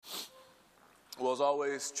Well, as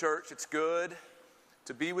always, church, it's good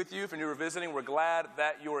to be with you. If you're visiting, we're glad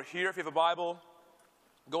that you're here. If you have a Bible,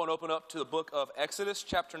 go and open up to the book of Exodus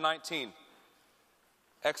chapter 19.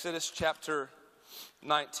 Exodus chapter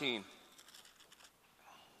 19.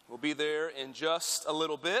 We'll be there in just a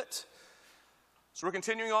little bit. So we're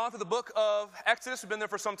continuing on through the book of Exodus. We've been there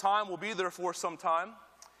for some time. We'll be there for some time.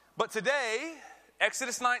 But today,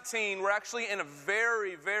 Exodus 19, we're actually in a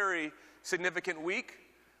very, very significant week.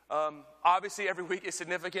 Obviously, every week is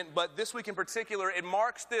significant, but this week in particular, it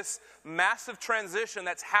marks this massive transition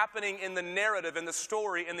that's happening in the narrative, in the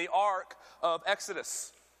story, in the arc of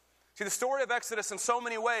Exodus. See, the story of Exodus in so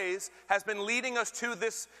many ways has been leading us to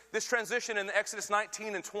this transition in Exodus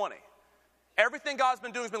 19 and 20. Everything God's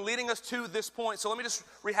been doing has been leading us to this point. So let me just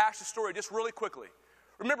rehash the story just really quickly.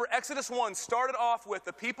 Remember, Exodus 1 started off with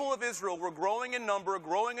the people of Israel were growing in number,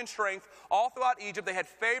 growing in strength all throughout Egypt. They had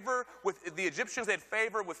favor with the Egyptians. They had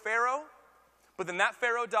favor with Pharaoh. But then that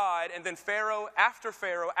Pharaoh died, and then Pharaoh after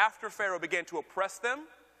Pharaoh began to oppress them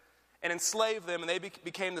and enslave them, and they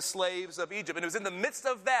became the slaves of Egypt. And it was in the midst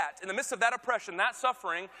of that oppression, that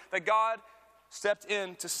suffering, that God stepped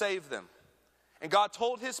in to save them. And God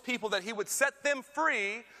told his people that he would set them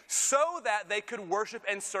free so that they could worship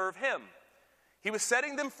and serve him. He was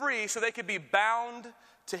setting them free so they could be bound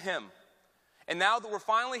to him. And now that we're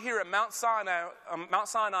finally here at Mount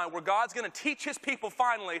Sinai, where God's going to teach his people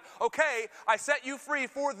finally, okay, I set you free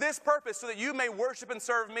for this purpose so that you may worship and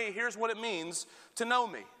serve me. Here's what it means to know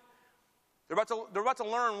me. They're about to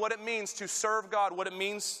learn what it means to serve God, what it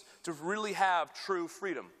means to really have true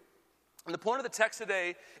freedom. And the point of the text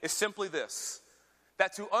today is simply this,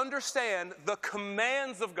 that to understand the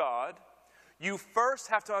commands of God, you first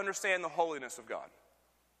have to understand the holiness of God.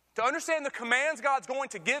 To understand the commands God's going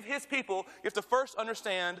to give his people, you have to first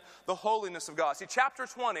understand the holiness of God. See, chapter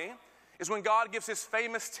 20 is when God gives his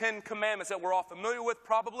famous 10 commandments that we're all familiar with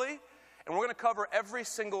probably, and we're going to cover every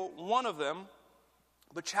single one of them.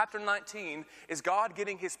 But chapter 19 is God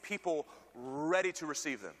getting his people ready to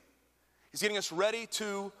receive them. He's getting us ready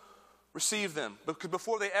to receive them. Because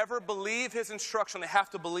before they ever believe his instruction, they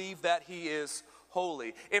have to believe that he is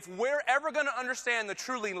holy. If we're ever going to understand the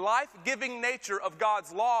truly life-giving nature of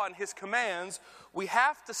God's law and his commands, we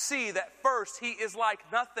have to see that first he is like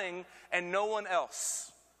nothing and no one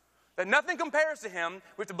else. That nothing compares to him.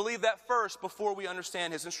 We have to believe that first before we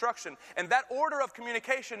understand his instruction. And that order of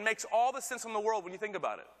communication makes all the sense in the world when you think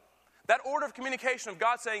about it. That order of communication of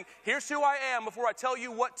God saying, here's who I am before I tell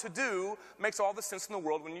you what to do, makes all the sense in the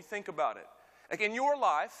world when you think about it. Like in your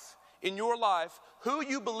life, who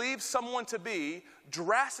you believe someone to be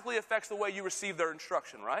drastically affects the way you receive their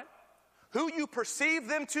instruction, right? Who you perceive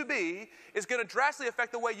them to be is going to drastically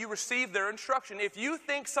affect the way you receive their instruction. If you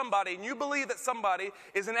think somebody and you believe that somebody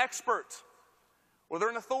is an expert or they're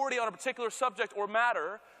an authority on a particular subject or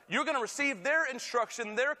matter, you're going to receive their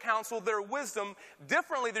instruction, their counsel, their wisdom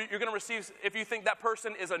differently than you're going to receive if you think that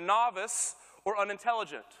person is a novice or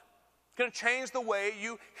unintelligent. It's going to change the way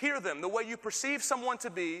you hear them. The way you perceive someone to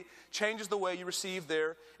be changes the way you receive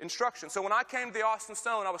their instruction. So when I came to the Austin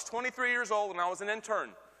Stone, I was 23 years old and I was an intern,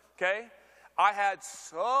 okay? I had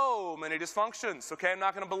so many dysfunctions, okay? I'm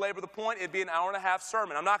not going to belabor the point. It'd be an hour-and-a-half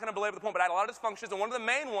sermon. I'm not going to belabor the point, but I had a lot of dysfunctions, and one of the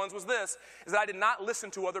main ones was this, is that I did not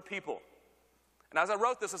listen to other people. And as I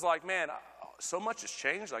wrote this, it's like, man, so much has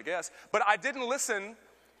changed, I guess. But I didn't listen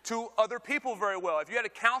to other people very well. If you had a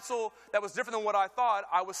counsel that was different than what I thought,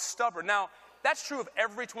 I was stubborn. Now, that's true of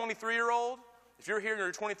every 23-year-old. If you're here and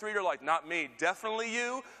you're 23, you're like, not me. Definitely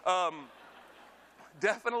you.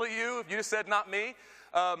 Definitely you, if you just said not me.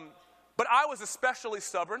 But I was especially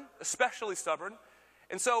stubborn.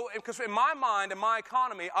 And so, because in my mind, in my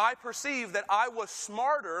economy, I perceived that I was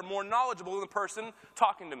smarter, more knowledgeable than the person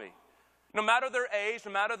talking to me. No matter their age,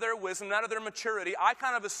 no matter their wisdom, no matter their maturity, I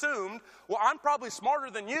kind of assumed, well, I'm probably smarter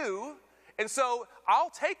than you, and so I'll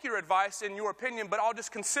take your advice and your opinion, but I'll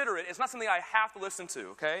just consider it. It's not something I have to listen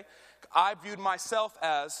to, okay? I viewed myself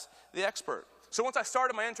as the expert. So once I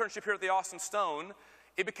started my internship here at the Austin Stone,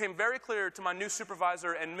 it became very clear to my new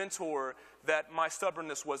supervisor and mentor that my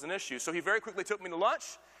stubbornness was an issue. So he very quickly took me to lunch,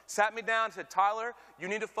 sat me down, and said, Tyler, you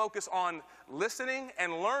need to focus on listening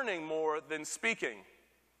and learning more than speaking.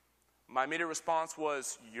 My immediate response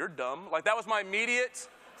was, you're dumb. Like, that was my immediate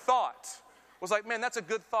thought. Was like, man, that's a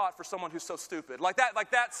good thought for someone who's so stupid.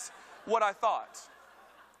 That's what I thought.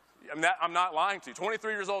 I'm not lying to you.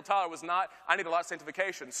 23 years old Tyler was not, I need a lot of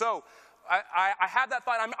sanctification. So I had that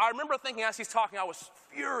thought. I remember thinking as he's talking, I was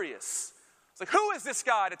furious. It's like, who is this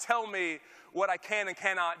guy to tell me what I can and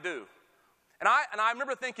cannot do? And I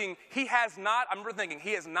remember thinking, he has not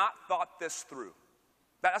thought this through.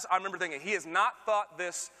 I remember thinking, he has not thought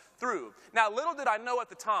this through. Now, little did I know at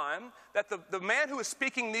the time that the man who was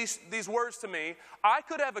speaking these words to me, I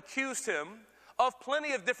could have accused him of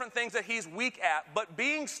plenty of different things that he's weak at, but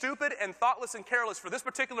being stupid and thoughtless and careless for this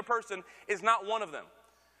particular person is not one of them.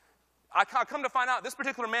 I come to find out this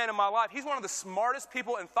particular man in my life, he's one of the smartest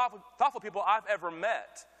people and thoughtful people I've ever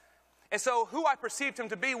met. And so who I perceived him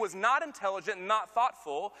to be was not intelligent and not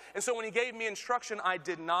thoughtful. And so when he gave me instruction, I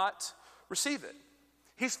did not receive it.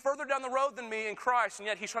 He's further down the road than me in Christ, and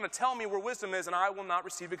yet he's trying to tell me where wisdom is, and I will not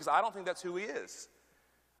receive it because I don't think that's who he is.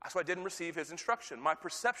 So I didn't receive his instruction. My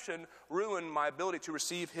perception ruined my ability to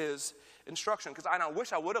receive his instruction, because I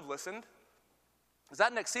wish I would have listened, because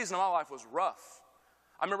that next season of my life was rough.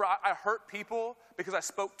 I remember I hurt people because I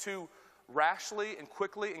spoke too rashly and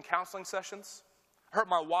quickly in counseling sessions. I hurt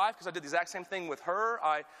my wife because I did the exact same thing with her.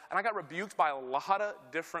 And I got rebuked by a lot of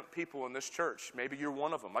different people in this church. Maybe you're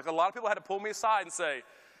one of them. Like, a lot of people had to pull me aside and say,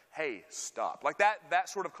 hey, stop. Like that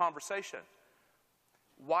sort of conversation.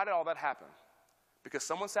 Why did all that happen? Because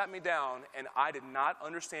someone sat me down and I did not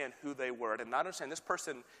understand who they were. I did not understand this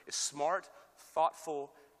person is smart,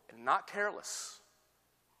 thoughtful, and not careless.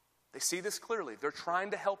 They see this clearly. They're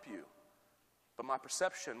trying to help you. But my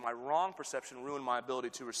perception, my wrong perception, ruined my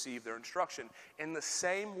ability to receive their instruction. In the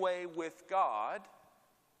same way with God,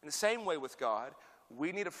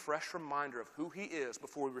 we need a fresh reminder of who he is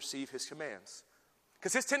before we receive his commands.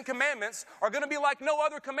 Because his 10 commandments are going to be like no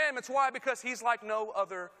other commandments. Why? Because he's like no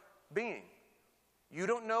other being. You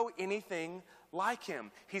don't know anything like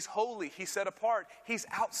him. He's holy. He's set apart. He's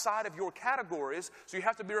outside of your categories. So you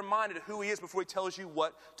have to be reminded of who he is before he tells you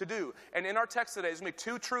what to do. And in our text today, there's going to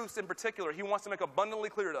be 2 truths in particular he wants to make abundantly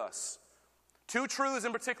clear to us. 2 truths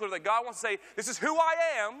in particular that God wants to say, this is who I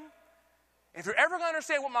am. If you're ever going to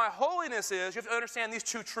understand what my holiness is, you have to understand these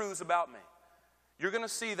 2 truths about me. You're going to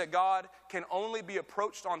see that God can only be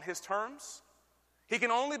approached on his terms. He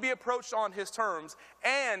can only be approached on his terms,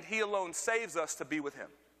 and he alone saves us to be with him.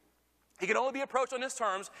 He can only be approached on his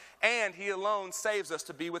terms, and he alone saves us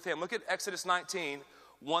to be with him. Look at Exodus 19,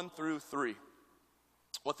 1 through 3.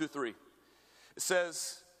 1 through 3. It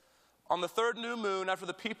says, on the 3rd new moon, after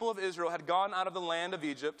the people of Israel had gone out of the land of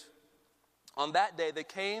Egypt, on that day they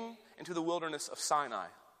came into the wilderness of Sinai.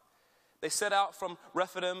 They set out from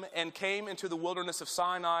Rephidim and came into the wilderness of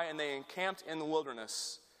Sinai, and they encamped in the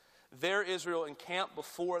wilderness. There Israel encamped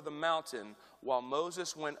before the mountain while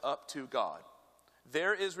Moses went up to God.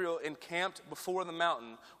 There Israel encamped before the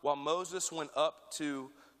mountain while Moses went up to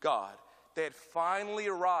God. They had finally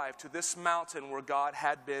arrived to this mountain where God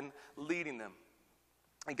had been leading them.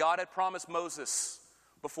 And God had promised Moses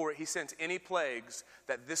before he sent any plagues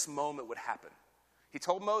that this moment would happen. He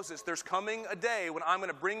told Moses, there's coming a day when I'm going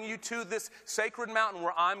to bring you to this sacred mountain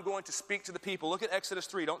where I'm going to speak to the people. Look at Exodus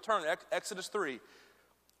 3. Don't turn. Exodus 3.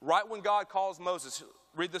 Right when God calls Moses,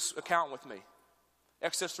 read this account with me.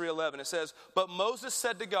 Exodus 3:11, it says, but Moses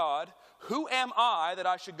said to God, who am I that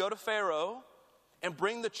I should go to Pharaoh and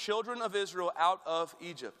bring the children of Israel out of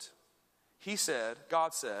Egypt?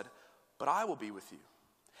 God said, but I will be with you.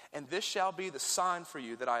 And this shall be the sign for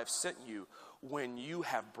you that I have sent you. When you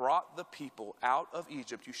have brought the people out of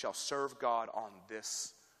Egypt, you shall serve God on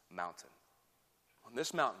this mountain. On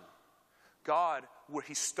this mountain. God, where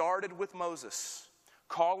he started with Moses,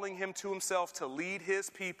 calling him to himself to lead his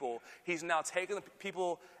people, he's now taken the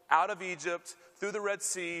people out of Egypt, through the Red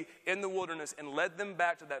Sea, in the wilderness, and led them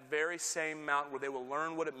back to that very same mountain where they will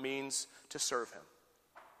learn what it means to serve him.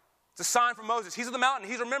 It's a sign for Moses. He's at the mountain.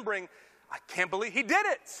 He's remembering, I can't believe he did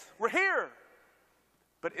it. We're here.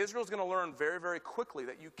 But Israel's going to learn very, very quickly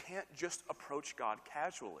that you can't just approach God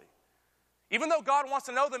casually. Even though God wants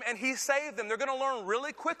to know them and he saved them, they're going to learn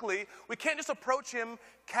really quickly we can't just approach him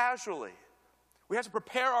casually. We have to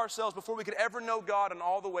prepare ourselves before we could ever know God in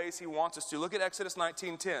all the ways he wants us to. Look at Exodus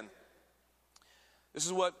 19:10. This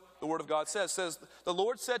is what the word of God says. It says, the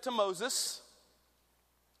Lord said to Moses,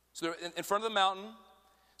 so they're in front of the mountain, it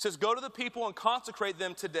says, go to the people and consecrate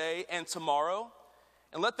them today and tomorrow,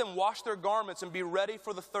 and let them wash their garments and be ready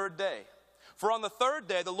for the 3rd day. For on the 3rd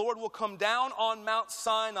day, the Lord will come down on Mount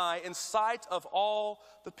Sinai in sight of all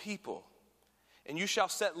the people. And you shall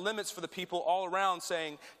set limits for the people all around,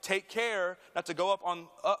 saying, take care not to go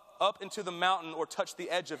up into the mountain or touch the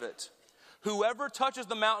edge of it. Whoever touches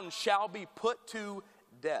the mountain shall be put to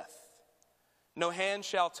death. No hand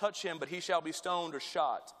shall touch him, but he shall be stoned or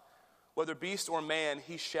shot. Whether beast or man,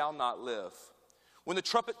 he shall not live. When the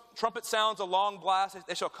trumpet sounds a long blast,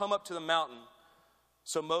 they shall come up to the mountain.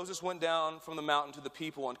 So Moses went down from the mountain to the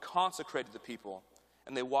people and consecrated the people,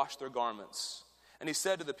 and they washed their garments. And he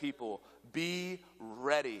said to the people, be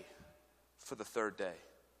ready for the 3rd day.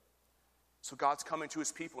 So God's coming to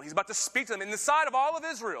his people. He's about to speak to them. In the sight of all of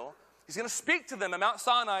Israel, he's going to speak to them at Mount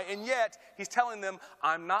Sinai, and yet he's telling them,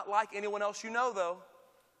 I'm not like anyone else you know, though.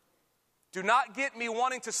 Do not get me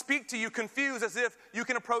wanting to speak to you confused as if you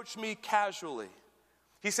can approach me casually.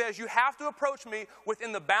 He says, you have to approach me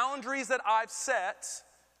within the boundaries that I've set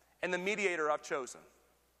and the mediator I've chosen.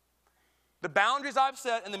 The boundaries I've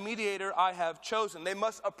set and the mediator I have chosen. They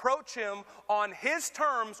must approach him on his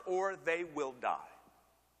terms or they will die.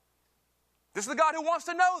 This is the God who wants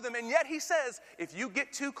to know them, and yet he says, if you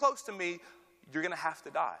get too close to me, you're going to have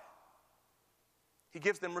to die. He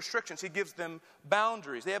gives them restrictions. He gives them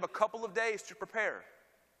boundaries. They have a couple of days to prepare.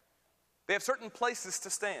 They have certain places to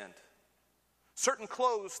stand, certain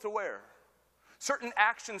clothes to wear, certain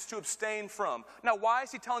actions to abstain from. Now, why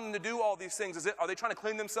is he telling them to do all these things? Are they trying to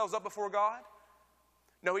clean themselves up before God?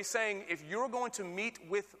 No, he's saying, if you're going to meet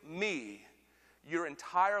with me, your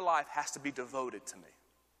entire life has to be devoted to me.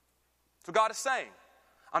 So God is saying,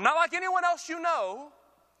 I'm not like anyone else you know.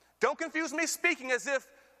 Don't confuse me speaking as if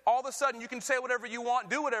all of a sudden you can say whatever you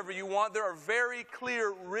want, do whatever you want. There are very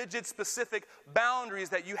clear, rigid, specific boundaries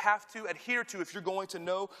that you have to adhere to if you're going to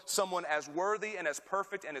know someone as worthy and as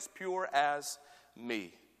perfect and as pure as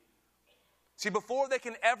me. See, before they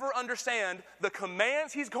can ever understand the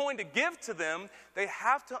commands he's going to give to them, they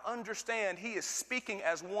have to understand he is speaking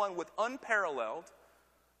as one with unparalleled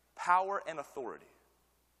power and authority.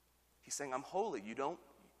 He's saying, I'm holy.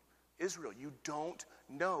 Israel, you don't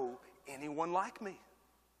know anyone like me.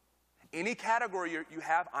 Any category you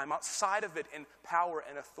have, I'm outside of it in power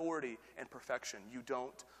and authority and perfection. You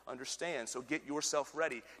don't understand. So get yourself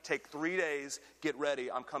ready. Take 3 days, get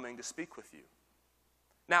ready. I'm coming to speak with you.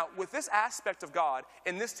 Now, with this aspect of God,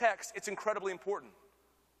 in this text, it's incredibly important.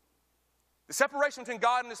 The separation between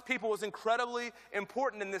God and his people is incredibly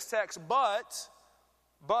important in this text, but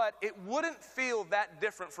it wouldn't feel that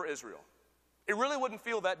different for Israel. It really wouldn't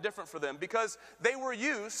feel that different for them because they were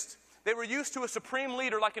used to a supreme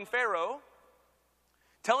leader like in Pharaoh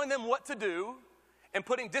telling them what to do and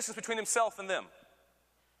putting distance between himself and them.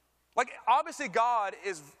 Like, obviously God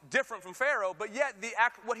is different from Pharaoh, but yet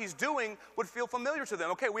what he's doing would feel familiar to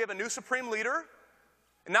them. Okay, we have a new supreme leader,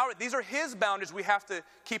 and now these are his boundaries we have to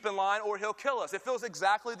keep in line or he'll kill us. It feels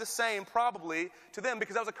exactly the same probably to them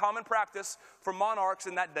because that was a common practice for monarchs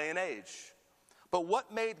in that day and age. But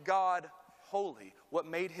what made God holy, what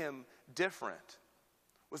made him different,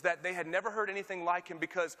 was that they had never heard anything like him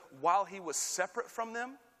because while he was separate from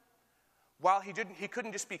them, while he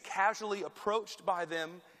couldn't just be casually approached by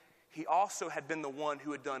them, he also had been the one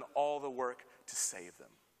who had done all the work to save them.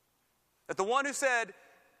 That the one who said,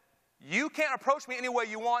 you can't approach me any way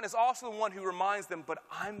you want, is also the one who reminds them, but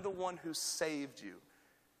I'm the one who saved you.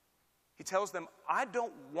 He tells them, I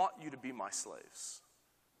don't want you to be my slaves.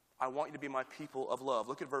 I want you to be my people of love.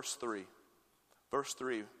 Look at verse 3. Verse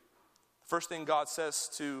 3. First thing God says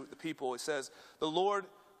to the people, he says, the Lord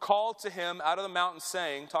called to him out of the mountain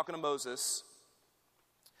saying, talking to Moses,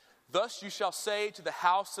 thus you shall say to the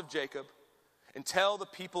house of Jacob and tell the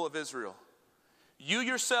people of Israel, you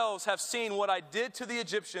yourselves have seen what I did to the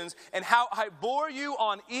Egyptians and how I bore you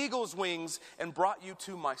on eagle's wings and brought you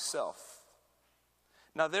to myself.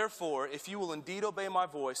 Now therefore, if you will indeed obey my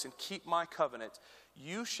voice and keep my covenant,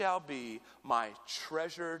 you shall be my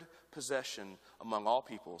treasured possession among all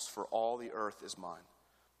peoples, for all the earth is mine.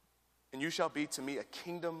 And you shall be to me a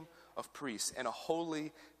kingdom of priests and a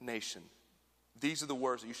holy nation. These are the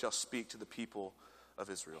words that you shall speak to the people of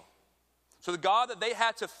Israel. So the God that they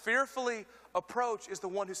had to fearfully approach is the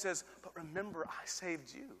one who says, but remember, I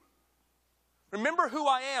saved you. Remember who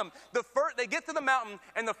I am. They get to the mountain,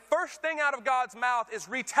 and the first thing out of God's mouth is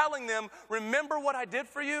retelling them, remember what I did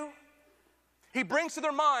for you? He brings to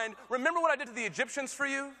their mind, remember what I did to the Egyptians for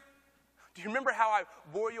you? Do you remember how I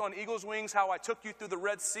bore you on eagle's wings, how I took you through the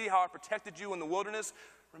Red Sea, how I protected you in the wilderness?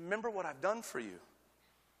 Remember what I've done for you.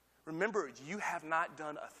 Remember, you have not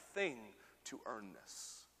done a thing to earn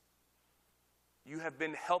this. You have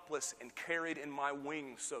been helpless and carried in my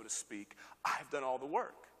wings, so to speak. I've done all the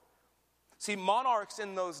work. See, monarchs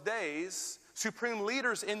in those days, supreme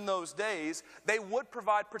leaders in those days, they would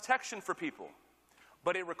provide protection for people,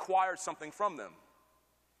 but it required something from them.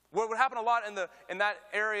 What would happen a lot in that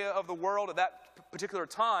area of the world at that particular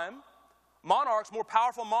time, monarchs, more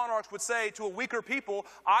powerful monarchs would say to a weaker people,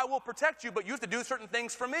 I will protect you, but you have to do certain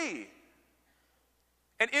things for me.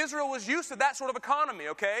 And Israel was used to that sort of economy,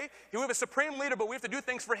 okay? We have a supreme leader, but we have to do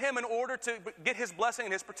things for him in order to get his blessing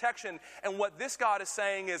and his protection. And what this God is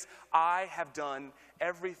saying is, I have done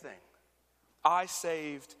everything. I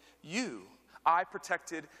saved you. I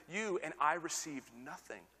protected you, and I received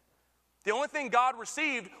nothing. The only thing God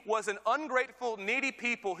received was an ungrateful, needy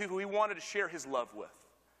people who he wanted to share his love with.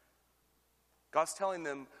 God's telling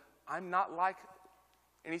them, I'm not like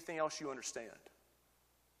anything else you understand.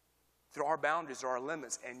 There are boundaries, there are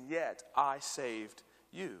limits, and yet I saved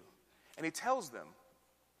you. And he tells them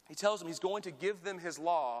he's going to give them his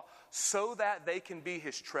law so that they can be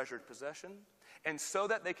his treasured possession and so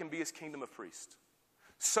that they can be his kingdom of priests.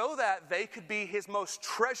 So that they could be his most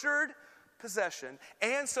treasured possession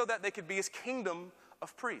and so that they could be his kingdom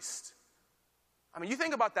of priests. I mean, you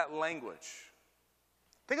think about that language.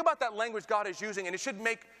 Think about that language God is using, and it should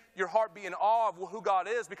make your heart be in awe of who God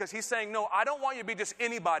is, because he's saying, no, I don't want you to be just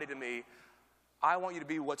anybody to me. I want you to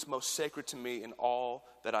be what's most sacred to me in all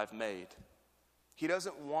that I've made. He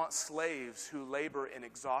doesn't want slaves who labor in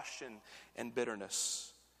exhaustion and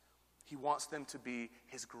bitterness. He wants them to be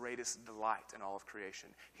his greatest delight in all of creation.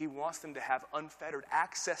 He wants them to have unfettered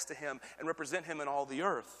access to him and represent him in all the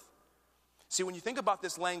earth. See, when you think about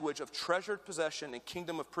this language of treasured possession and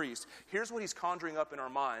kingdom of priests, here's what he's conjuring up in our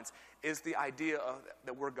minds, is the idea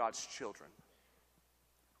that we're God's children.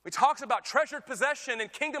 When he talks about treasured possession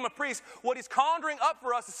and kingdom of priests, what he's conjuring up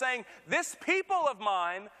for us is saying, this people of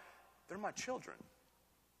mine, they're my children.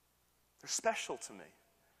 They're special to me.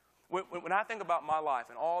 When I think about my life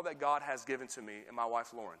and all that God has given to me and my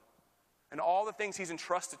wife Lauren, and all the things he's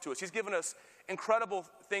entrusted to us, he's given us incredible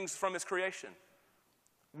things from his creation.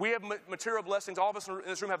 We have material blessings. All of us in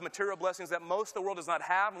this room have material blessings that most of the world does not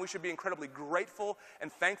have, and we should be incredibly grateful and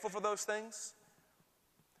thankful for those things.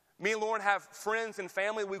 Me and Lauren have friends and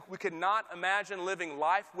family we could not imagine living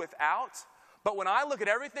life without. But when I look at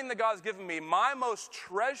everything that God's given me, my most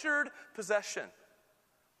treasured possession,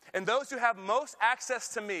 and those who have most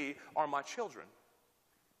access to me are my children.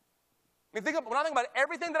 When I think about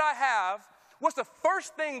everything that I have, what's the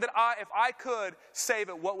first thing that if I could save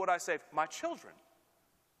it, what would I save? My children.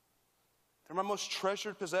 They're my most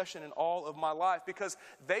treasured possession in all of my life because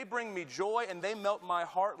they bring me joy and they melt my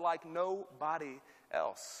heart like nobody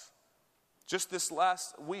else. Just this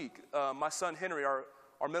last week, my son Henry, our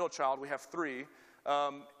middle child, we have 3,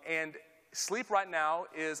 and sleep right now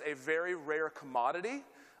is a very rare commodity.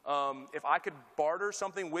 If I could barter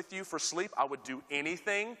something with you for sleep, I would do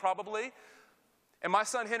anything probably. And my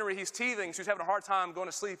son Henry, he's teething, so he's having a hard time going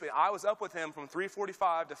to sleep. And I was up with him from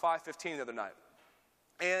 3:45 to 5:15 the other night.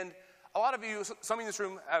 And a lot of you, some of you in this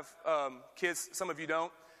room have kids, some of you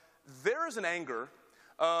don't. There is an anger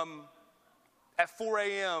at 4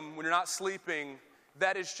 a.m. when you're not sleeping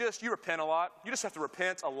that is just, you repent a lot. You just have to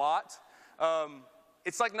repent a lot.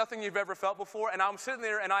 It's like nothing you've ever felt before. And I'm sitting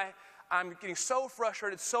there and I'm getting so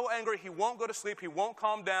frustrated, so angry. He won't go to sleep. He won't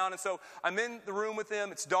calm down. And so I'm in the room with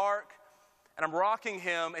him. It's dark. And I'm rocking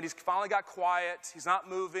him. And he's finally got quiet. He's not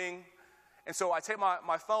moving. And so I take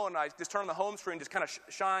my phone and I just turn on the home screen, just kind of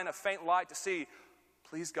shine a faint light to see,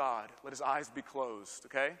 please God, let his eyes be closed,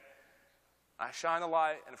 okay? I shine the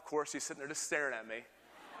light, and of course he's sitting there just staring at me.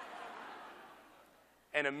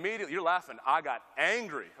 And immediately, you're laughing, I got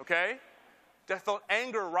angry, okay? I felt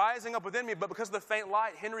anger rising up within me, but because of the faint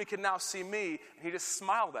light, Henry could now see me, and he just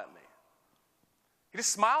smiled at me. He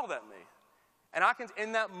just smiled at me. And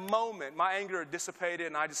in that moment, my anger dissipated,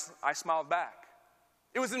 and I smiled back.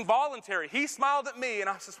 It was involuntary. He smiled at me, and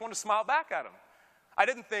I just wanted to smile back at him. I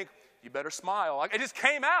didn't think, you better smile. It just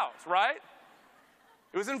came out, right?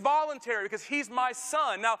 It was involuntary because he's my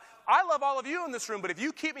son. Now, I love all of you in this room, but if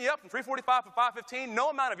you keep me up from 3:45 to 5:15, no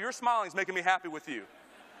amount of your smiling is making me happy with you.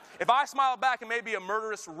 If I smile back, it may be a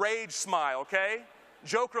murderous rage smile, okay?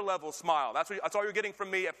 Joker level smile. That's all you're getting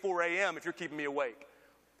from me at 4 a.m. if you're keeping me awake.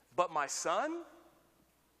 But my son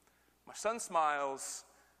smiles,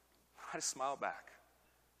 I just smile back.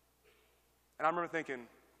 And I remember thinking,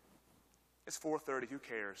 it's 4:30, who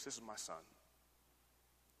cares? This is my son.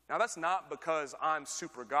 Now, that's not because I'm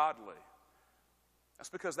super godly. That's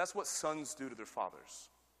because that's what sons do to their fathers.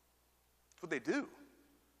 That's what they do.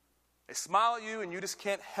 They smile at you, and you just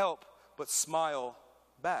can't help but smile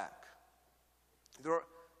back.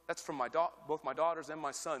 That's from both my daughters and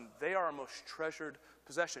my son. They are our most treasured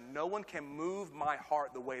possession. No one can move my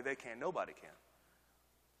heart the way they can. Nobody can.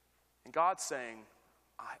 And God's saying,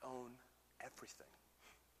 I own everything.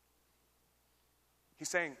 He's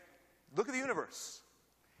saying, look at the universe.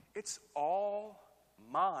 It's all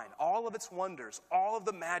mine. All of its wonders, all of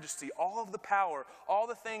the majesty, all of the power, all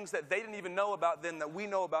the things that they didn't even know about then that we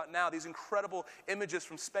know about now, these incredible images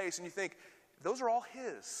from space. And you think, those are all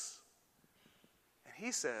his. And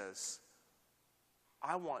he says,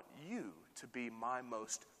 I want you to be my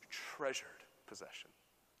most treasured possession.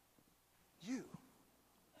 You.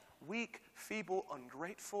 Weak, feeble,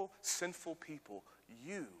 ungrateful, sinful people.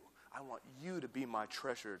 I want you to be my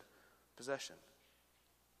treasured possession.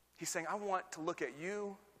 He's saying, I want to look at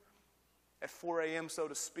you at 4 a.m., so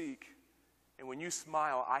to speak, and when you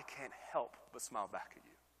smile, I can't help but smile back at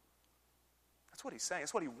you. That's what he's saying.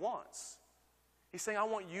 That's what he wants. He's saying, I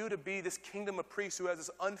want you to be this kingdom of priests who has this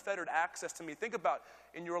unfettered access to me. Think about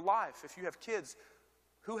in your life, if you have kids,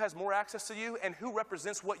 who has more access to you and who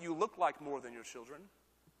represents what you look like more than your children?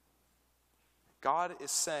 God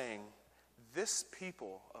is saying, this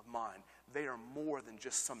people of mine, they are more than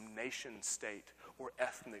just some nation state or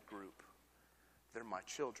ethnic group. They're my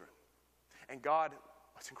children. And God,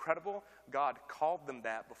 what's incredible, God called them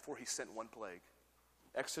that before he sent one plague.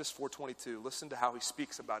 Exodus 4:22, listen to how he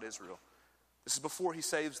speaks about Israel. This is before he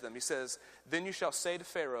saves them. He says, then you shall say to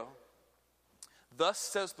Pharaoh, thus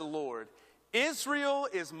says the Lord, Israel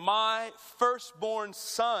is my firstborn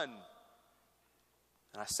son.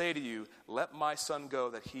 And I say to you, let my son go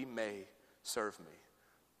that he may serve me.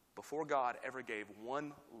 Before God ever gave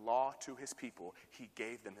one law to his people, he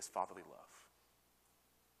gave them his fatherly love.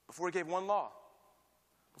 Before he gave one law,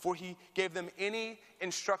 before he gave them any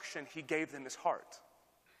instruction, he gave them his heart.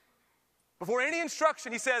 Before any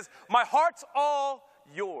instruction, he says, my heart's all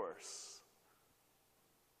yours.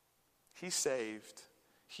 He saved,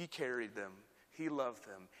 he carried them, he loved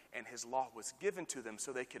them, and his law was given to them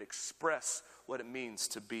so they could express what it means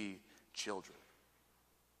to be children.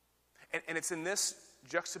 And it's in this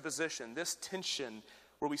juxtaposition, this tension,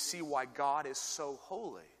 where we see why God is so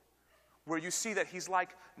holy. Where you see that he's like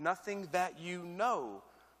nothing that you know,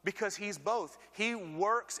 because he's both. He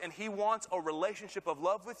works and he wants a relationship of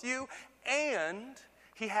love with you, and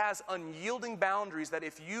he has unyielding boundaries that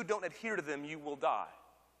if you don't adhere to them, you will die.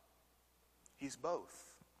 He's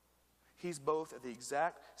both. He's both at the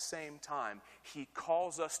exact same time. He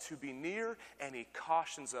calls us to be near, and he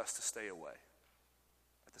cautions us to stay away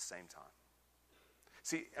at the same time.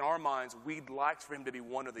 See, in our minds, we'd like for him to be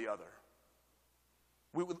one or the other.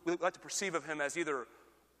 We'd like to perceive of him as either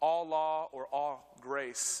all law or all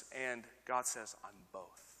grace, and God says, I'm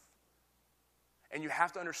both. And you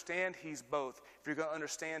have to understand he's both if you're going to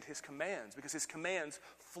understand his commands, because his commands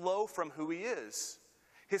flow from who he is.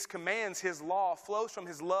 His commands, his law, flows from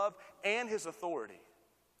his love and his authority.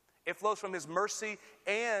 It flows from his mercy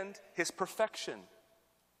and his perfection.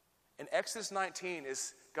 And Exodus 19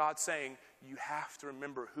 is God saying, you have to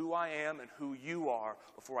remember who I am and who you are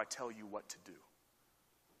before I tell you what to do.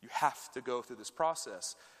 You have to go through this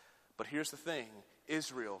process. But here's the thing,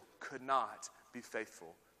 Israel could not be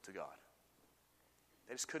faithful to God.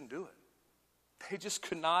 They just couldn't do it. They just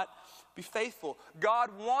could not be faithful. God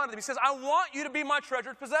wanted them. He says, I want you to be my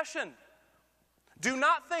treasured possession. Do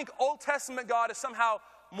not think Old Testament God is somehow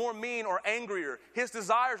more mean or angrier. His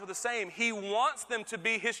desires are the same. He wants them to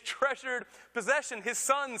be his treasured possession, his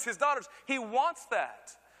sons, his daughters. He wants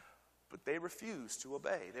that. But they refuse to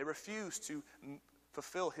obey. They refuse to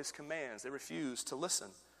fulfill his commands. They refuse to listen.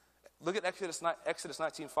 Look at Exodus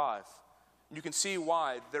 19:5. You can see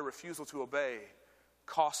why their refusal to obey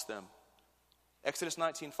cost them. Exodus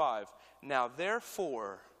 19:5. Now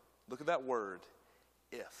therefore, look at that word,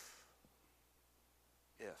 if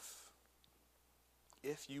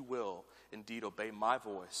you will indeed obey my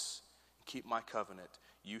voice and keep my covenant,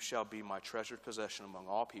 you shall be my treasured possession among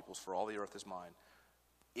all peoples, for all the earth is mine.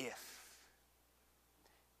 If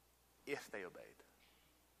they obeyed,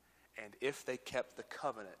 and if they kept the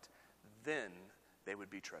covenant, then they would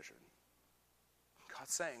be treasured.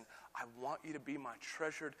 God's saying, I want you to be my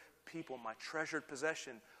treasured people, my treasured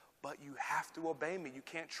possession, but you have to obey me. You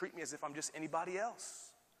can't treat me as if I'm just anybody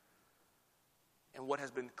else. And what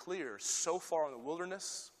has been clear so far in the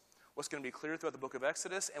wilderness, what's going to be clear throughout the book of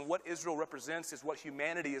Exodus, and what Israel represents is what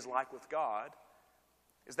humanity is like with God,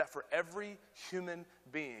 is that for every human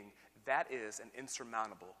being, that is an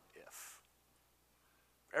insurmountable if.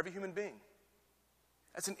 For every human being.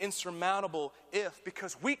 That's an insurmountable if,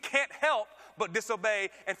 because we can't help but disobey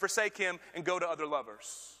and forsake him and go to other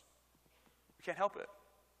lovers. We can't help it.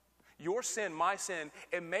 Your sin, my sin,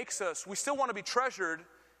 it makes us, we still want to be treasured,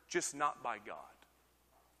 just not by God.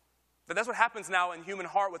 But that's what happens now in human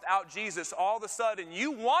heart without Jesus. All of a sudden,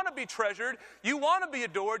 you want to be treasured, you want to be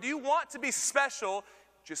adored, you want to be special,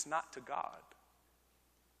 just not to God.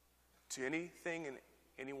 To anything and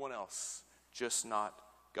anyone else, just not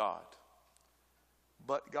God.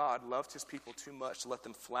 But God loved his people too much to let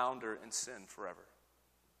them flounder in sin forever.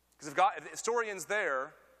 Because if the story ends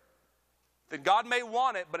there, then God may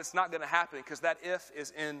want it, but it's not going to happen because that if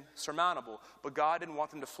is insurmountable. But God didn't want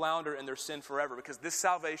them to flounder in their sin forever because this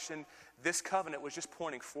salvation, this covenant was just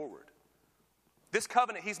pointing forward. This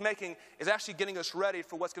covenant he's making is actually getting us ready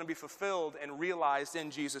for what's going to be fulfilled and realized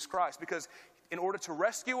in Jesus Christ. Because in order to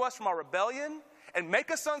rescue us from our rebellion and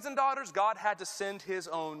make us sons and daughters, God had to send his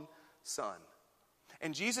own son.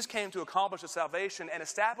 And Jesus came to accomplish the salvation and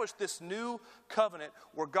establish this new covenant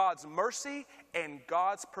where God's mercy and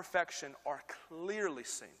God's perfection are clearly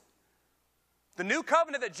seen. The new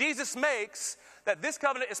covenant that Jesus makes, that this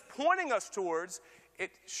covenant is pointing us towards, it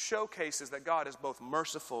showcases that God is both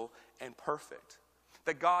merciful and perfect.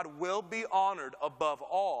 That God will be honored above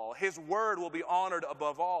all. His word will be honored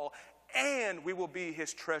above all. And we will be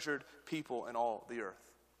his treasured people in all the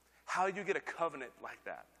earth. How do you get a covenant like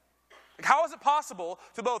that? How is it possible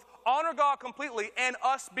to both honor God completely and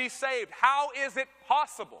us be saved? How is it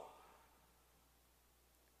possible?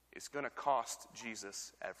 It's going to cost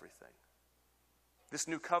Jesus everything. This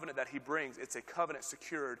new covenant that he brings, it's a covenant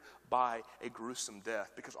secured by a gruesome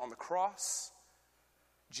death. Because on the cross,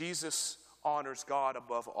 Jesus honors God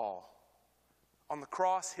above all. On the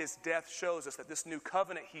cross, his death shows us that this new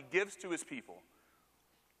covenant he gives to his people,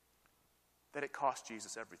 that it cost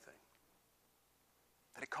Jesus everything.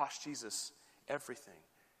 That it cost Jesus everything.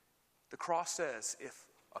 The cross says if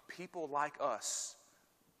a people like us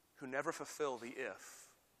who never fulfill the if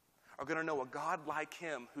are going to know a God like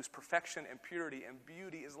him whose perfection and purity and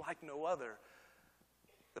beauty is like no other,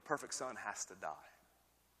 the perfect son has to die.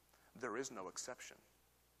 There is no exception.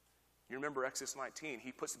 You remember Exodus 19,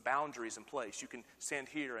 he puts boundaries in place. You can stand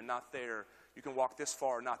here and not there. You can walk this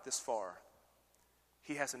far, not this far.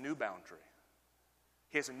 He has a new boundary.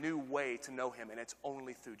 He has a new way to know him, and it's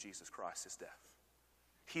only through Jesus Christ, his death.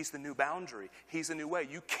 He's the new boundary. He's the new way.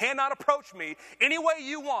 You cannot approach me any way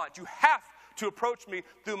you want. You have to approach me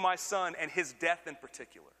through my son and his death in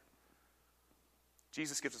particular.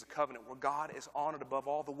 Jesus gives us a covenant where God is honored above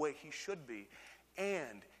all the way he should be,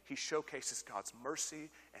 and he showcases God's mercy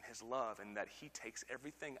and his love, and that he takes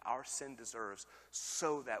everything our sin deserves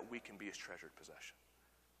so that we can be his treasured possession.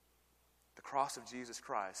 The cross of Jesus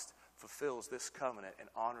Christ fulfills this covenant and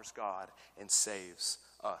honors God and saves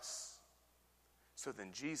us. So then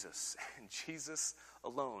Jesus, and Jesus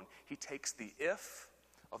alone, he takes the if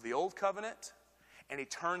of the old covenant and he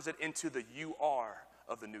turns it into the you are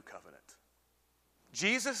of the new covenant.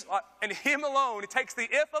 Jesus and him alone, he takes the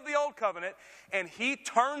if of the old covenant and he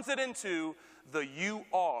turns it into the you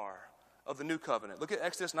are of the new covenant. Look at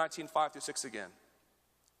Exodus 19, 5-6 again.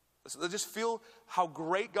 Let's just feel how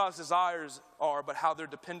great God's desires are, but how they're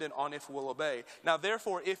dependent on if we'll obey. Now,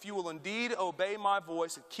 therefore, if you will indeed obey my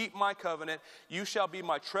voice and keep my covenant, you shall be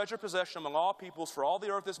my treasure possession among all peoples, for all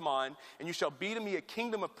the earth is mine, and you shall be to me a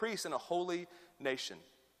kingdom of priests and a holy nation.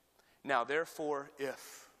 Now, therefore,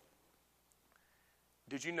 if.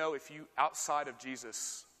 Did you know if you, outside of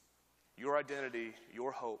Jesus, your identity,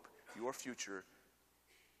 your hope, your future,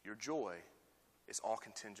 your joy is all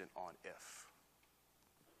contingent on if?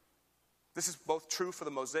 This is both true for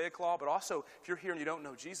the Mosaic law, but also if you're here and you don't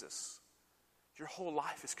know Jesus, your whole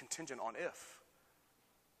life is contingent on if.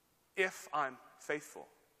 If I'm faithful,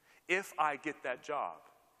 if I get that job,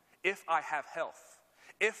 if I have health,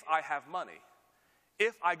 if I have money,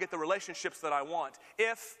 if I get the relationships that I want,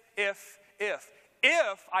 if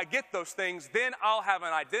I get those things, then I'll have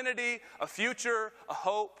an identity, a future, a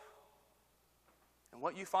hope. And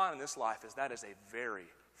what you find in this life is that is a very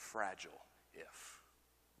fragile if.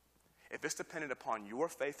 If it's dependent upon your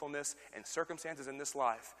faithfulness and circumstances in this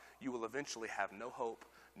life, you will eventually have no hope,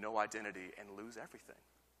 no identity, and lose everything.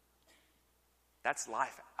 That's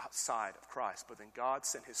life outside of Christ. But then God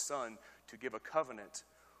sent his son to give a covenant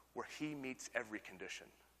where he meets every condition.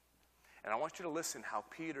 And I want you to listen how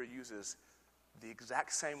Peter uses the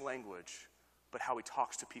exact same language, but how he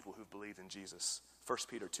talks to people who've believed in Jesus. 1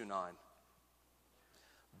 Peter 2:9.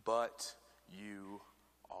 But you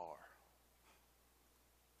are.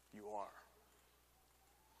 You are.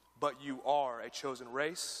 But you are a chosen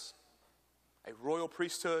race, a royal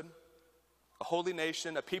priesthood, a holy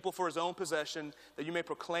nation, a people for his own possession, that you may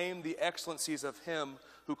proclaim the excellencies of him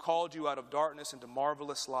who called you out of darkness into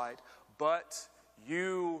marvelous light. But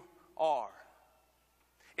you are.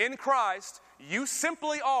 In Christ, you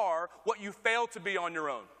simply are what you failed to be on your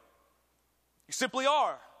own. You simply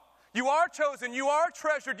are. You are chosen. You are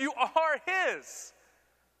treasured. You are his.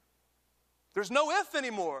 There's no if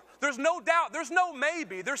anymore. There's no doubt. There's no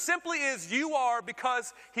maybe. There simply is you are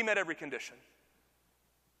because he met every condition.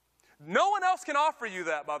 No one else can offer you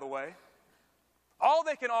that, by the way. All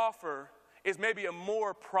they can offer is maybe a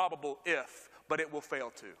more probable if, but it will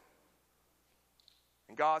fail to.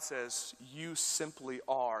 And God says, you simply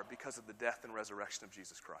are because of the death and resurrection of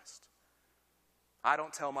Jesus Christ. I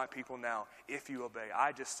don't tell my people now, if you obey.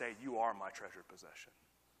 I just say, you are my treasured possession.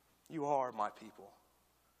 You are my people.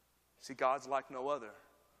 See, God's like no other.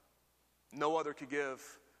 No other could give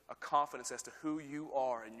a confidence as to who you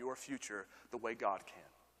are in your future the way God can.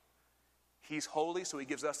 He's holy, so he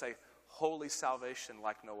gives us a holy salvation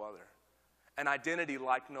like no other. An identity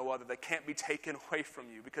like no other that can't be taken away from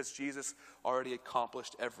you because Jesus already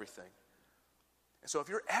accomplished everything. And so if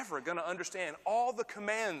you're ever going to understand all the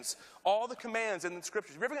commands in the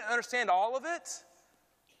Scriptures, if you're ever going to understand all of it,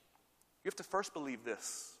 you have to first believe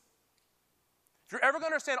this. If you're ever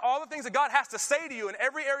going to understand all the things that God has to say to you in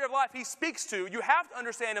every area of life he speaks to, you have to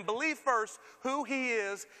understand and believe first who he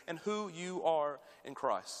is and who you are in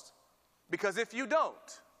Christ. Because if you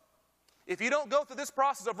don't go through this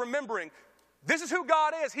process of remembering this is who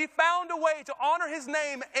God is, he found a way to honor his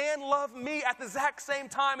name and love me at the exact same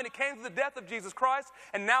time, and it came through the death of Jesus Christ,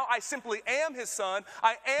 and now I simply am his son.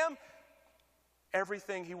 I am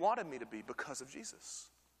everything he wanted me to be because of Jesus.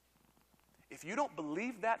 If you don't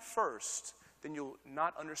believe that first, then you'll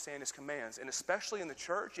not understand his commands. And especially in the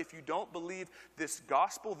church, if you don't believe this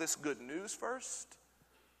gospel, this good news first,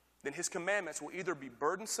 then his commandments will either be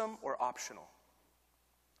burdensome or optional.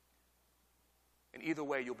 And either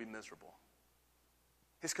way, you'll be miserable.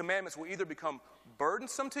 His commandments will either become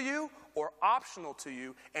burdensome to you or optional to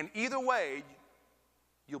you, and either way,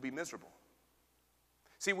 you'll be miserable.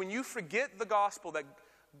 See, when you forget the gospel that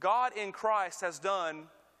God in Christ has done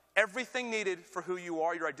everything needed for who you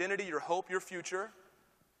are, your identity, your hope, your future,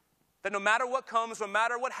 that no matter what comes, no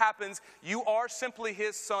matter what happens, you are simply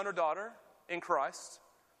his son or daughter in Christ.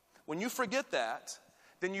 When you forget that,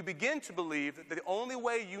 then you begin to believe that the only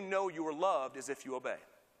way you know you are loved is if you obey.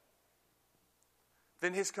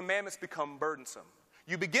 Then his commandments become burdensome.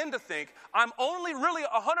 You begin to think, I'm only really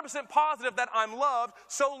 100% positive that I'm loved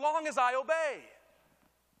so long as I obey.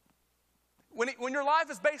 When your life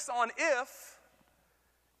is based on if,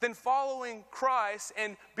 then following Christ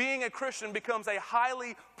and being a Christian becomes a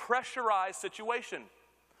highly pressurized situation.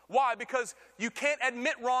 Why? Because you can't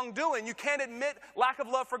admit wrongdoing. You can't admit lack of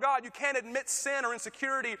love for God. You can't admit sin or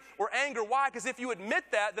insecurity or anger. Why? Because if you admit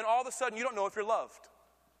that, then all of a sudden you don't know if you're loved.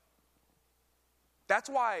 That's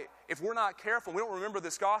why if we're not careful, we don't remember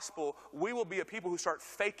this gospel, we will be a people who start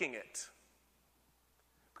faking it.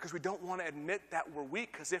 Because we don't want to admit that we're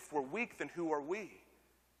weak, because if we're weak, then who are we?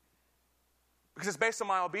 Because it's based on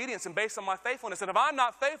my obedience and based on my faithfulness. And if I'm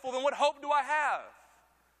not faithful, then what hope do I have?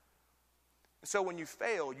 And so when you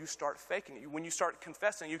fail, you start faking it. When you start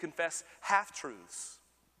confessing, you confess half-truths.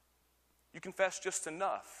 You confess just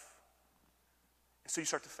enough. And so you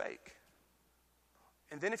start to fake.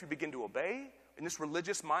 And then if you begin to obey, in this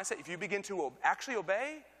religious mindset, if you begin to actually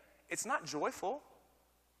obey, it's not joyful.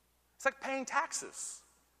 It's like paying taxes.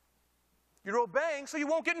 You're obeying so you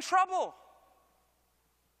won't get in trouble.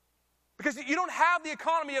 Because you don't have the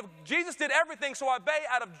economy of Jesus did everything, so I obey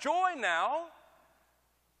out of joy now.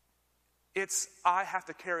 It's I have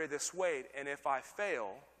to carry this weight, and if I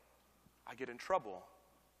fail, I get in trouble.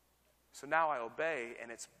 So now I obey,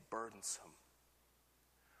 and it's burdensome.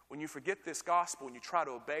 When you forget this gospel and you try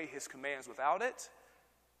to obey his commands without it,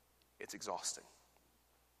 it's exhausting.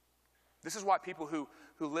 This is why people who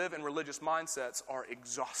live in religious mindsets are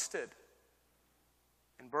exhausted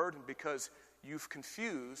and burdened, because you've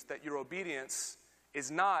confused that your obedience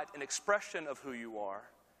is not an expression of who you are.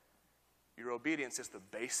 Your obedience is the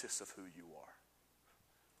basis of who you are.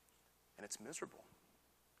 And it's miserable.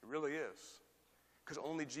 It really is. Because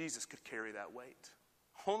only Jesus could carry that weight.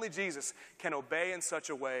 Only Jesus can obey in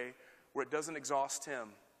such a way where it doesn't exhaust him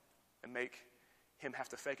and make him have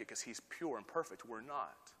to fake it because he's pure and perfect. We're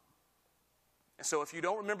not. And so if you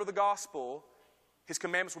don't remember the gospel, his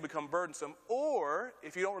commandments will become burdensome. Or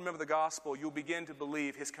if you don't remember the gospel, you'll begin to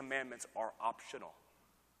believe his commandments are optional.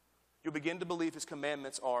 You'll begin to believe his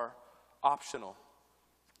commandments are optional.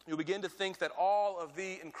 You'll begin to think that all of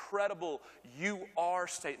the incredible you are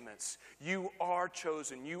statements, you are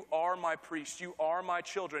chosen, you are my priest, you are my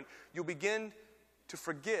children, you'll begin to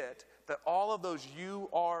forget that all of those you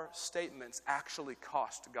are statements actually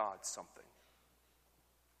cost God something.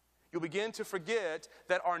 You'll begin to forget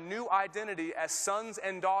that our new identity as sons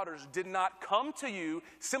and daughters did not come to you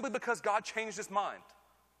simply because God changed his mind.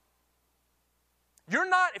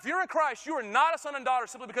 If you're in Christ, you are not a son and daughter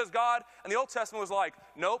simply because God in the Old Testament was like,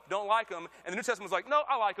 nope, don't like him. And the New Testament was like, no,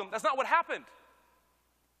 I like him. That's not what happened.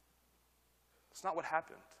 That's not what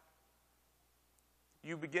happened.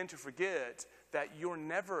 You begin to forget that you're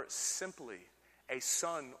never simply a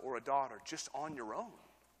son or a daughter just on your own.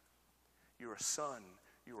 You're a son,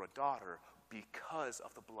 you're a daughter because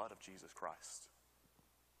of the blood of Jesus Christ.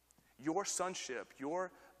 Your sonship,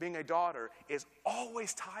 your being a daughter is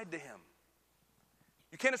always tied to him.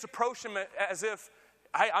 You can't just approach him as if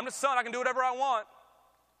Hey, I'm the son. I can do whatever I want.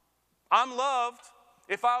 I'm loved.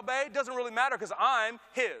 If I obey, it doesn't really matter because I'm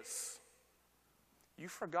his.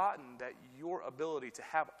 You've forgotten that your ability to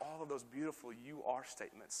have all of those beautiful you are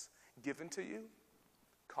statements given to you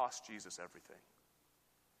cost Jesus everything.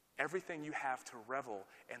 Everything you have to revel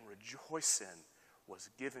and rejoice in was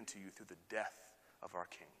given to you through the death of our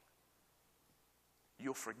King.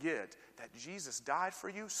 You'll forget that Jesus died for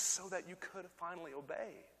you so that you could finally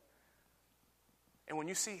obey. And when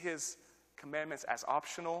you see his commandments as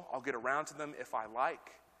optional, I'll get around to them if I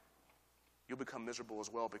like, you'll become miserable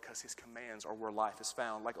as well because his commands are where life is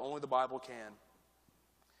found, like only the Bible can.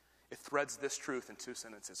 It threads this truth in 2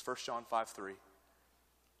 sentences. 1 John 5:3.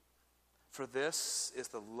 For this is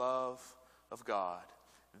the love of God,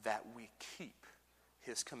 that we keep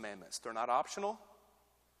his commandments. They're not optional,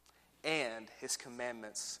 and his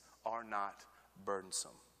commandments are not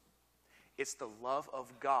burdensome. It's the love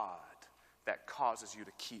of God that causes you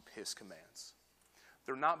to keep his commands.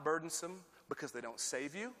 They're not burdensome because they don't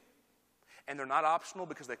save you, and they're not optional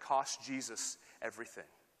because they cost Jesus everything.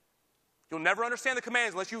 You'll never understand the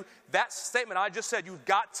commands unless that statement I just said, you've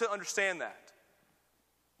got to understand that.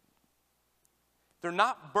 They're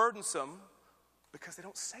not burdensome because they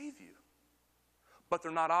don't save you, but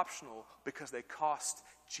they're not optional because they cost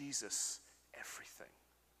Jesus everything.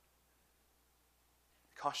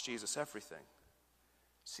 It cost Jesus everything.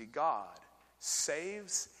 See, God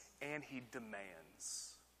saves and he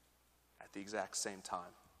demands at the exact same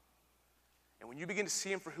time. And when you begin to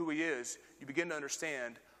see him for who he is, you begin to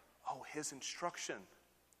understand, oh, his instruction,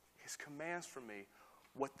 his commands for me,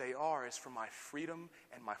 what they are is for my freedom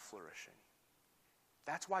and my flourishing.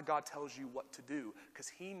 That's why God tells you what to do, because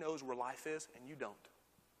he knows where life is and you don't.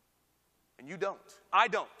 And you don't. I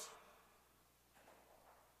don't.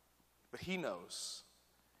 But he knows.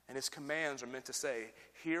 And his commands are meant to say,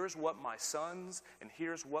 here's what my sons and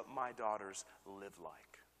here's what my daughters live like.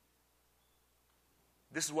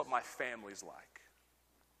 This is what my family's like.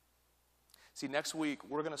 See, next week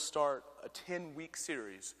we're going to start a 10-week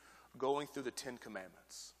series going through the 10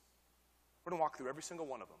 Commandments. We're going to walk through every single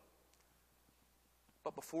one of them.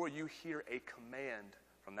 But before you hear a command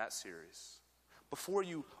from that series, before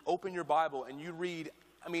you open your Bible and you read,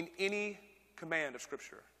 any command of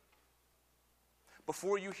Scripture,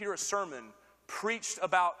 before you hear a sermon preached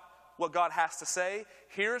about what God has to say,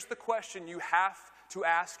 here's the question you have to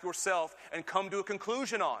ask yourself and come to a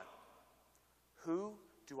conclusion on. Who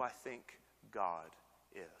do I think God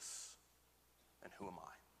is? And who am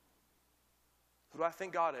I? Who do I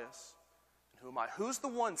think God is? And who am I? Who's the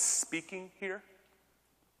one speaking here?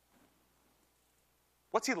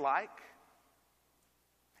 What's he like?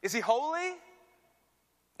 Is he holy?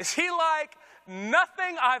 Is he like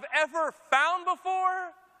nothing I've ever found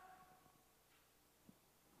before?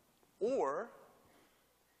 Or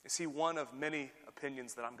is he one of many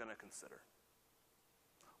opinions that I'm going to consider?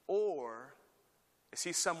 Or is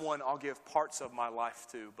he someone I'll give parts of my life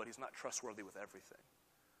to, but he's not trustworthy with everything?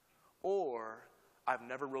 Or I've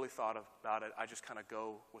never really thought about it, I just kind of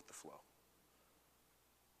go with the flow.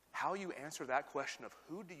 How you answer that question of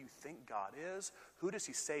who do you think God is, who does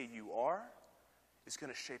he say you are, is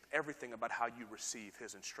going to shape everything about how you receive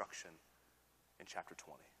his instruction in chapter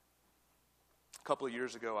 20. A couple of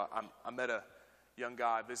years ago, I met a young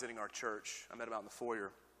guy visiting our church. I met him out in the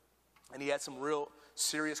foyer. And he had some real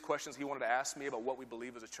serious questions he wanted to ask me about what we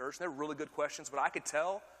believe as a church. And they were really good questions, but I could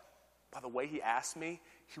tell by the way he asked me,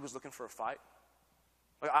 he was looking for a fight.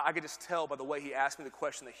 I could just tell by the way he asked me the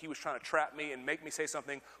question that he was trying to trap me and make me say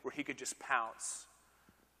something where he could just pounce.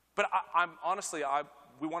 But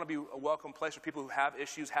we want to be a welcome place for people who have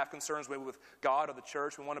issues, have concerns maybe with God or the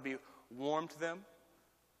church. We want to be warm to them.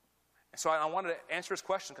 And so I wanted to answer his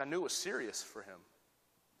question because I knew it was serious for him.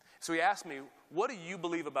 So he asked me, what do you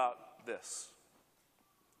believe about this?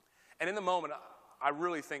 And in the moment, I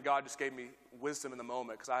really think God just gave me wisdom in the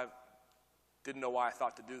moment because I didn't know why I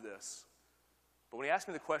thought to do this. But when he asked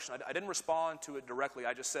me the question, I didn't respond to it directly.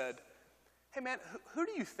 I just said, hey man, who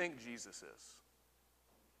do you think Jesus is?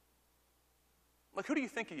 Like, who do you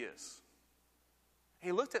think he is? And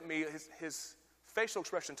he looked at me, his facial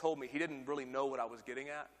expression told me he didn't really know what I was getting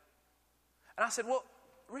at. And I said, well,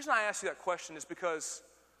 the reason I asked you that question is because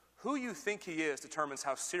who you think he is determines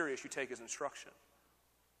how serious you take his instruction.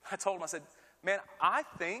 I told him, I said, man, I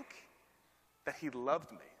think that he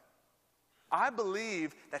loved me. I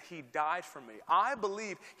believe that he died for me. I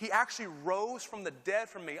believe he actually rose from the dead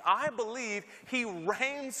for me. I believe he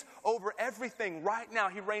reigns over everything right now.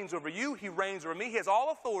 He reigns over you. He reigns over me. He has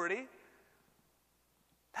all authority.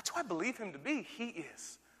 That's who I believe him to be. He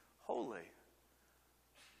is holy.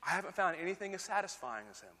 I haven't found anything as satisfying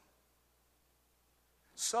as him.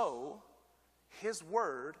 So, his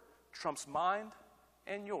word trumps mine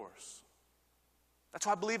and yours. That's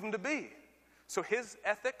who I believe him to be. So his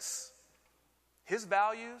ethics, his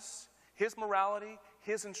values, his morality,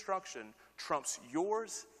 his instruction trumps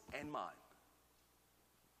yours and mine.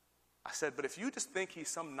 I said, but if you just think he's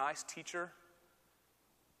some nice teacher,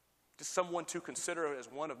 just someone to consider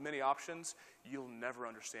as one of many options, you'll never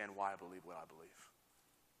understand why I believe what I believe.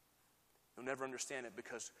 You'll never understand it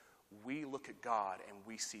because we look at God and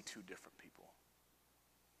we see two different people.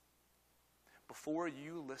 Before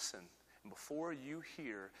you listen and before you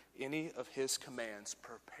hear any of his commands,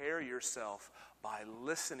 prepare yourself by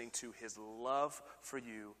listening to his love for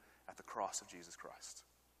you at the cross of Jesus Christ.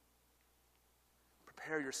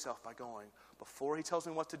 Prepare yourself by going, before he tells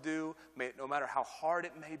me what to do, no matter how hard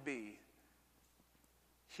it may be,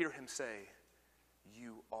 hear him say,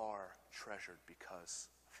 you are treasured because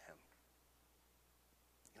of him.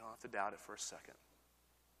 You don't have to doubt it for a second.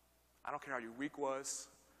 I don't care how your week was.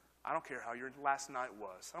 I don't care how your last night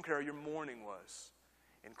was. I don't care how your morning was.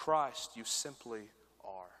 In Christ, you simply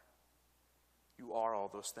are. You are all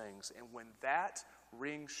those things. And when that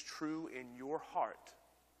rings true in your heart,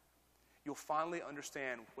 you'll finally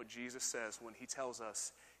understand what Jesus says when he tells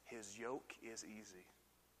us his yoke is easy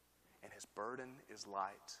and his burden is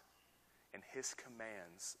light and his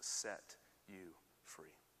commands set you free.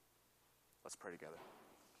 Let's pray together.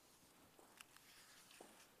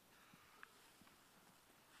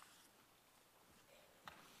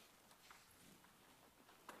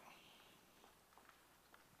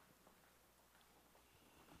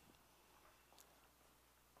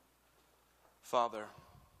 Father,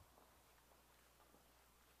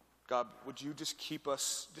 God, would you just keep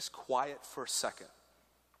us just quiet for a second?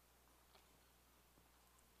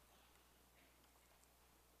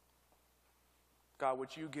 God,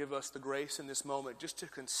 would you give us the grace in this moment just to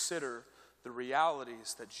consider the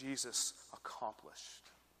realities that Jesus accomplished?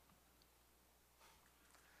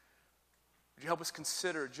 Would you help us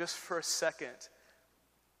consider just for a second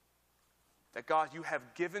that, God, you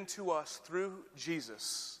have given to us through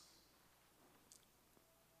Jesus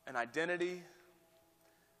an identity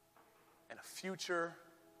and a future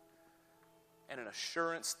and an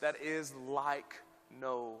assurance that is like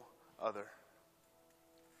no other.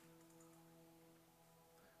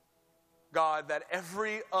 God, that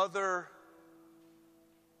every other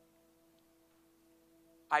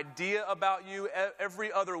idea about you,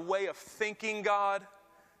 every other way of thinking, God,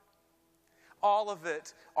 all of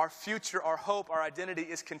it, our future, our hope, our identity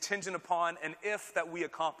is contingent upon an if that we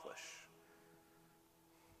accomplish.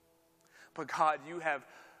 But God, you have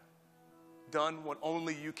done what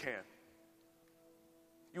only you can.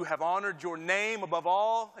 You have honored your name above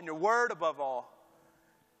all and your word above all.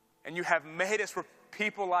 And you have made us where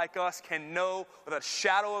people like us can know without a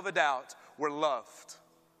shadow of a doubt we're loved.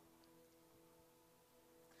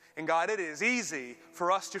 And God, it is easy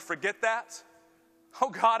for us to forget that. Oh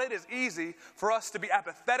God, it is easy for us to be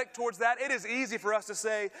apathetic towards that. It is easy for us to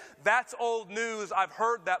say, that's old news, I've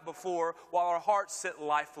heard that before, while our hearts sit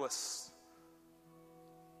lifeless.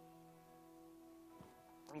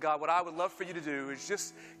 And God, what I would love for you to do is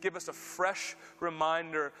just give us a fresh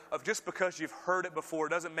reminder of just because you've heard it before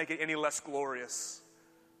doesn't make it any less glorious.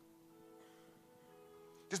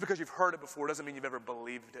 Just because you've heard it before doesn't mean you've ever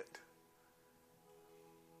believed it.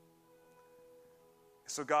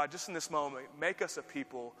 So God, just in this moment, make us a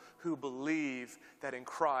people who believe that in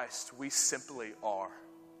Christ we simply are.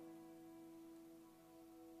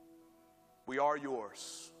 We are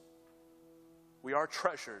yours. We are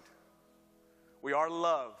treasured. We are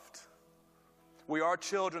loved. We are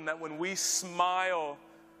children that when we smile,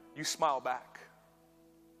 you smile back.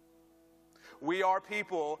 We are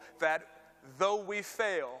people that though we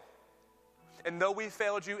fail, and though we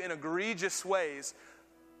failed you in egregious ways,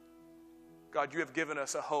 God, you have given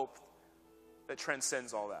us a hope that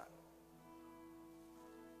transcends all that.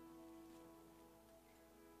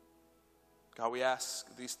 God, we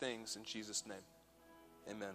ask these things in Jesus' name. Amen.